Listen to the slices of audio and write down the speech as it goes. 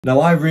Now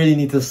I really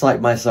need to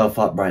psych myself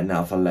up right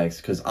now for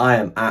legs because I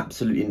am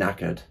absolutely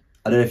knackered.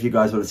 I don't know if you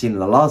guys would have seen in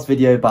the last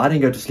video, but I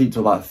didn't go to sleep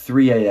till about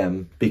 3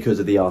 AM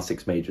because of the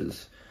R6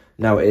 majors.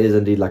 Now it is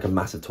indeed like a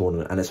massive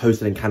tournament and it's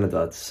hosted in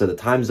Canada, so the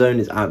time zone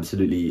is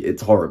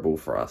it's horrible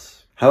for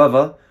us.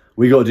 However,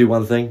 we got to do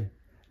one thing.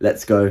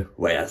 Let's go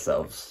weigh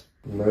ourselves.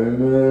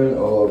 Moment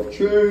of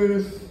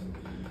truth.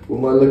 What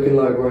am I looking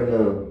like right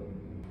now?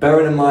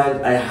 Bearing in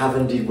mind, I have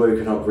indeed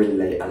woken up really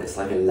late and it's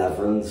like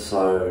 11,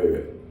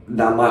 so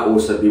that might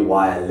also be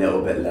why a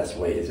little bit less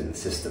weight is in the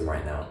system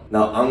right now.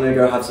 Now, I'm gonna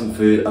go have some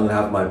food, I'm gonna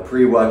have my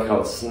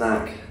pre-workout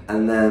snack,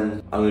 and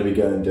then I'm gonna be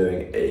going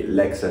doing a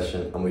leg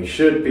session, and we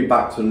should be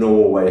back to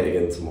normal weight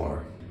again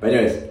tomorrow. But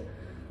anyways,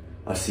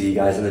 I'll see you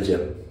guys in the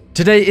gym.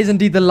 Today is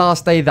indeed the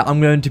last day that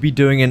I'm going to be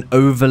doing an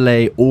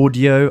overlay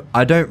audio.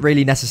 I don't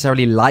really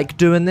necessarily like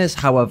doing this,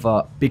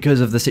 however, because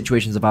of the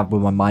situations I've had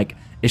with my mic,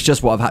 it's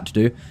just what I've had to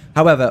do.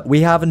 However,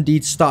 we have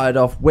indeed started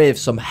off with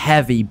some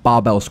heavy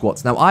barbell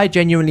squats. Now, I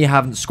genuinely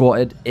haven't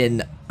squatted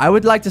in, I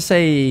would like to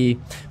say,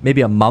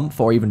 maybe a month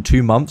or even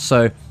 2 months.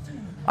 So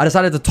I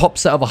decided the top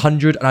set of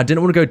 100, and I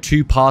didn't want to go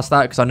too past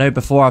that because I know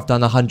before I've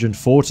done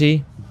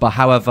 140. But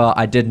however,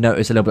 I did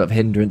notice a little bit of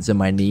hindrance in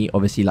my knee.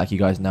 Obviously, like you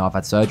guys know, I've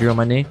had surgery on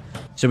my knee.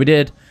 So we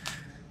did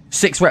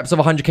 6 reps of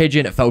 100 kg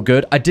and it felt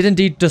good. I did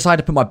indeed decide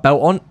to put my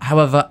belt on.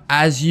 However,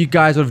 as you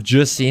guys would have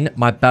just seen,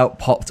 my belt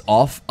popped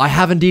off. I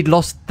have indeed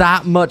lost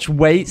that much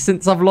weight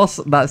since I've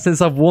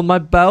worn my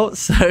belt.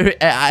 So it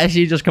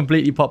actually just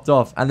completely popped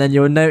off. And then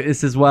you'll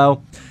notice as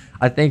well,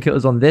 I think it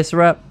was on this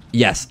rep.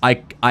 Yes,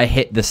 I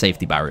hit the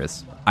safety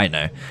barriers. I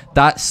know.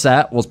 That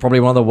set was probably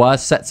one of the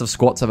worst sets of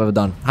squats I've ever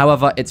done.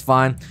 However, it's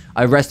fine.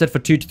 I rested for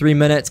 2 to 3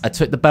 minutes. I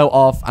took the belt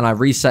off and I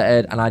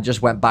resetted and I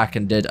just went back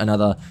and did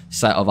another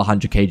set of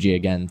 100 kg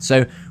again.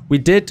 So we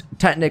did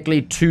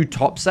technically 2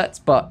 top sets,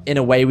 but in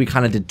a way we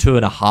kind of did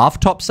 2.5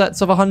 top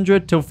sets of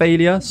 100 till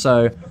failure.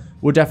 So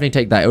we'll definitely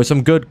take that. It was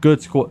some good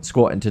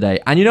squatting today.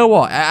 And you know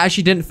what? I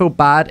actually didn't feel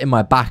bad in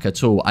my back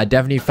at all. I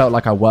definitely felt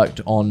like I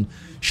worked on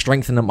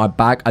strengthening my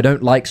back. I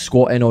don't like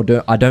squatting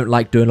I don't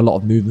like doing a lot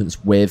of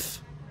movements with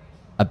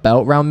a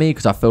belt around me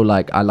because I feel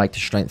like I like to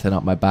strengthen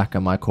up my back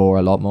and my core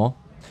a lot more.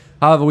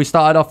 However, we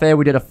started off here.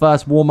 We did a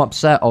first warm-up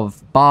set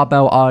of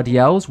barbell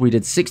RDLs. We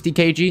did 60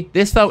 kg.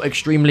 This felt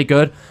extremely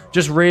good.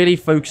 Just really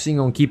focusing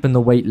on keeping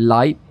the weight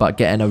light, but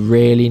getting a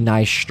really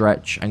nice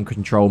stretch and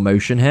control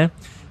motion here.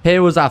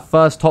 Here was our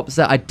first top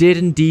set. I did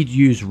indeed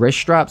use wrist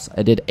straps.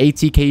 I did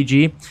 80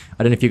 kg.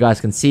 I don't know if you guys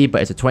can see,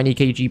 but it's a 20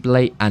 kg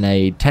plate and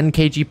a 10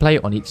 kg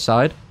plate on each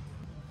side.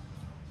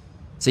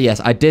 So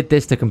yes, I did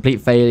this to complete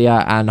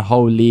failure, and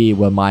holy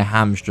were my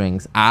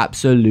hamstrings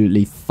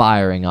absolutely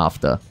firing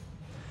after.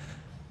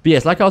 But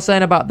yes, like I was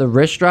saying about the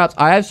wrist straps,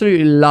 I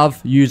absolutely love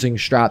using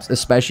straps,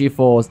 especially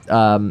for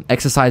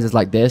exercises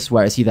like this,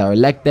 where it's either a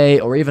leg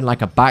day or even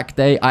like a back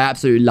day. I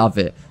absolutely love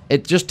it.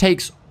 It just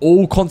takes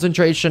all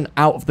concentration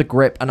out of the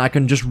grip, and I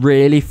can just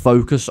really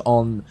focus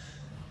on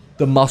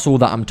the muscle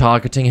that I'm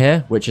targeting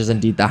here, which is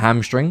indeed the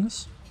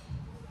hamstrings.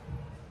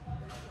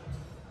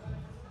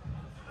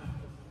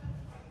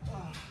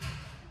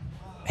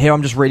 Here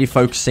I'm just really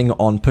focusing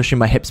on pushing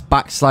my hips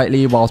back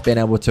slightly whilst being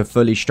able to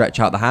fully stretch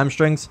out the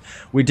hamstrings.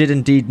 We did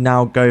indeed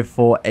now go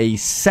for a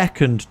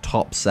second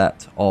top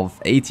set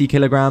of 80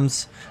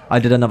 kilograms. I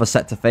did another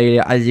set to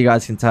failure. As you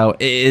guys can tell,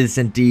 it is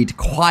indeed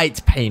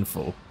quite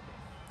painful.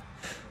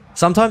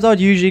 Sometimes I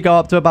would usually go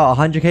up to about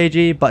 100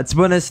 kg, but to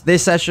be honest,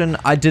 this session,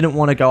 I didn't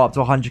want to go up to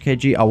 100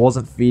 kg. I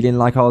wasn't feeling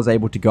like I was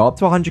able to go up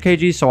to 100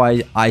 kg, so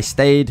I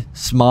stayed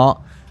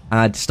smart. And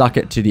I stuck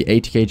it to the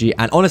 80 kg.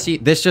 And honestly,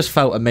 this just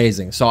felt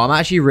amazing. So I'm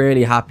actually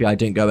really happy I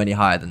didn't go any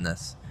higher than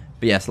this.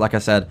 But yes, like I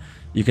said,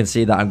 you can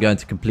see that I'm going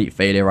to complete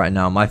failure right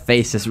now. My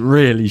face is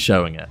really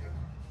showing it.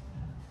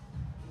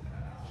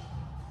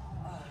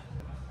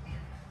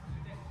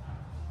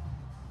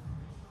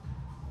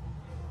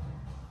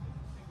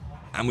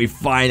 And we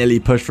finally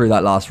pushed through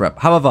that last rep.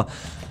 However,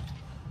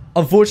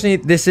 unfortunately,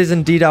 this is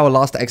indeed our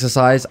last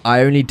exercise.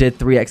 I only did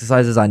 3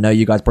 exercises. I know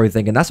you guys probably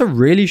thinking that's a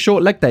really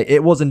short leg day.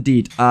 It was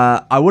indeed.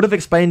 I would have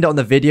explained it on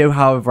the video.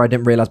 However, I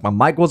didn't realize my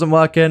mic wasn't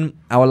working.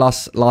 Our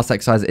last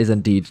exercise is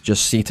indeed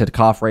just seated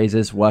calf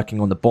raises, working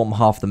on the bottom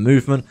half of the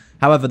movement.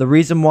 However, the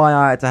reason why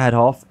I had to head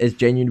off is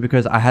genuinely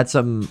because I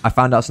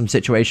found out some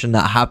situation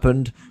that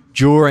happened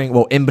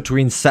in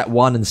between set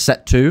 1 and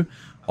set 2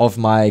 of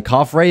my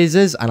calf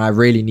raises, and I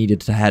really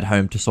needed to head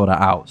home to sort it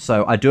out.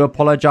 So I do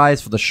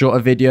apologize for the shorter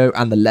video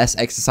and the less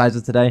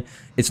exercises today.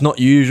 It's not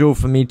usual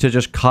for me to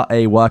just cut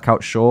a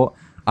workout short.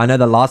 I know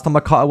the last time I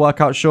cut a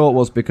workout short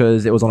was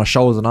because it was on a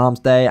shoulders and arms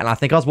day, and I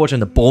think I was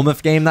watching the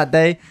Bournemouth game that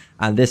day,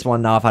 and this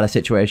one now I've had a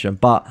situation.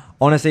 But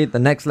honestly, the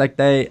next leg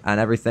day and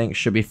everything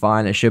should be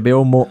fine. It should be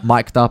all more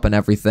mic'd up and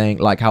everything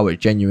like how it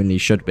genuinely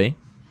should be.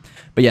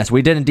 But yes,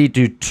 we did indeed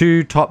do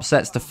 2 top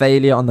sets to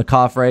failure on the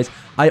calf raise.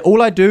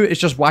 All I do is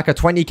just whack a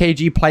 20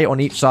 kg plate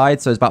on each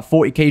side. So it's about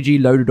 40 kg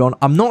loaded on.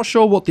 I'm not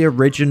sure what the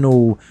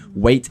original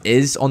weight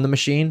is on the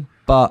machine,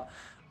 but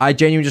I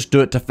genuinely just do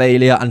it to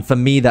failure. And for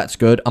me, that's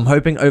good. I'm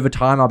hoping over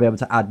time I'll be able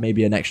to add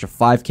maybe an extra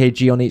 5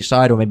 kg on each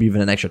side, or maybe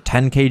even an extra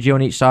 10 kg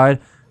on each side.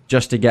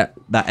 just to get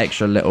that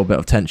extra little bit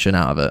of tension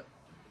out of it.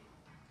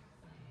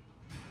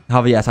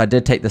 However, yes, I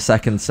did take the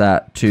second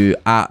set to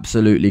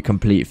absolutely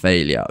complete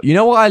failure. You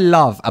know what I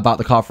love about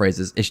the calf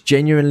raises? It's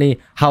genuinely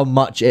how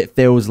much it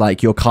feels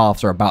like your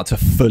calves are about to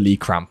fully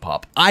cramp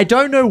up. I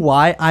don't know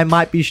why. I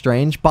might be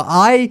strange, but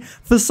I,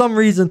 for some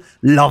reason,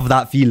 love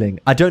that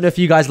feeling. I don't know if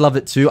you guys love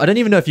it too. I don't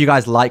even know if you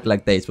guys like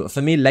leg days, but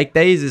for me, leg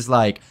days is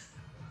like...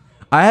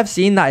 I have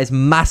seen that it's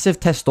massive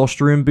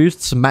testosterone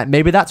boosts.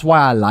 Maybe that's why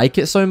I like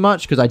it so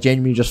much, because I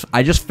genuinely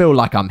just feel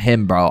like I'm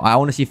him, bro. I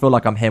honestly feel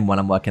like I'm him when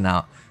I'm working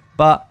out.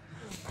 But...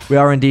 we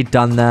are indeed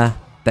done there.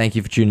 Thank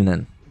you for tuning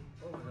in.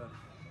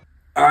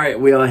 Alright,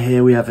 we are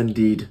here. We have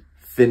indeed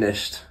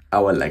finished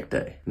our leg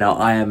day. Now,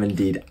 I am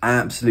indeed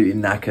absolutely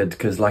knackered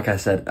because, like I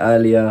said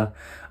earlier,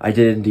 I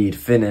did indeed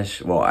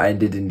finish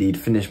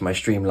my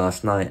stream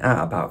last night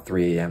at about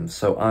 3 AM.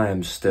 So I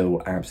am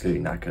still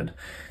absolutely knackered.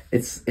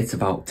 It's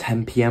about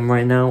 10 PM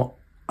right now.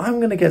 I'm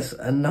going to get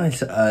a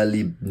nice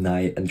early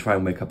night and try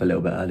and wake up a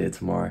little bit earlier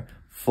tomorrow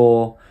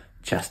for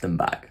chest and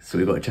back. So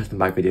we've got a chest and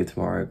back video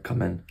tomorrow.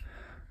 Come in.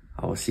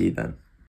 I will see you then.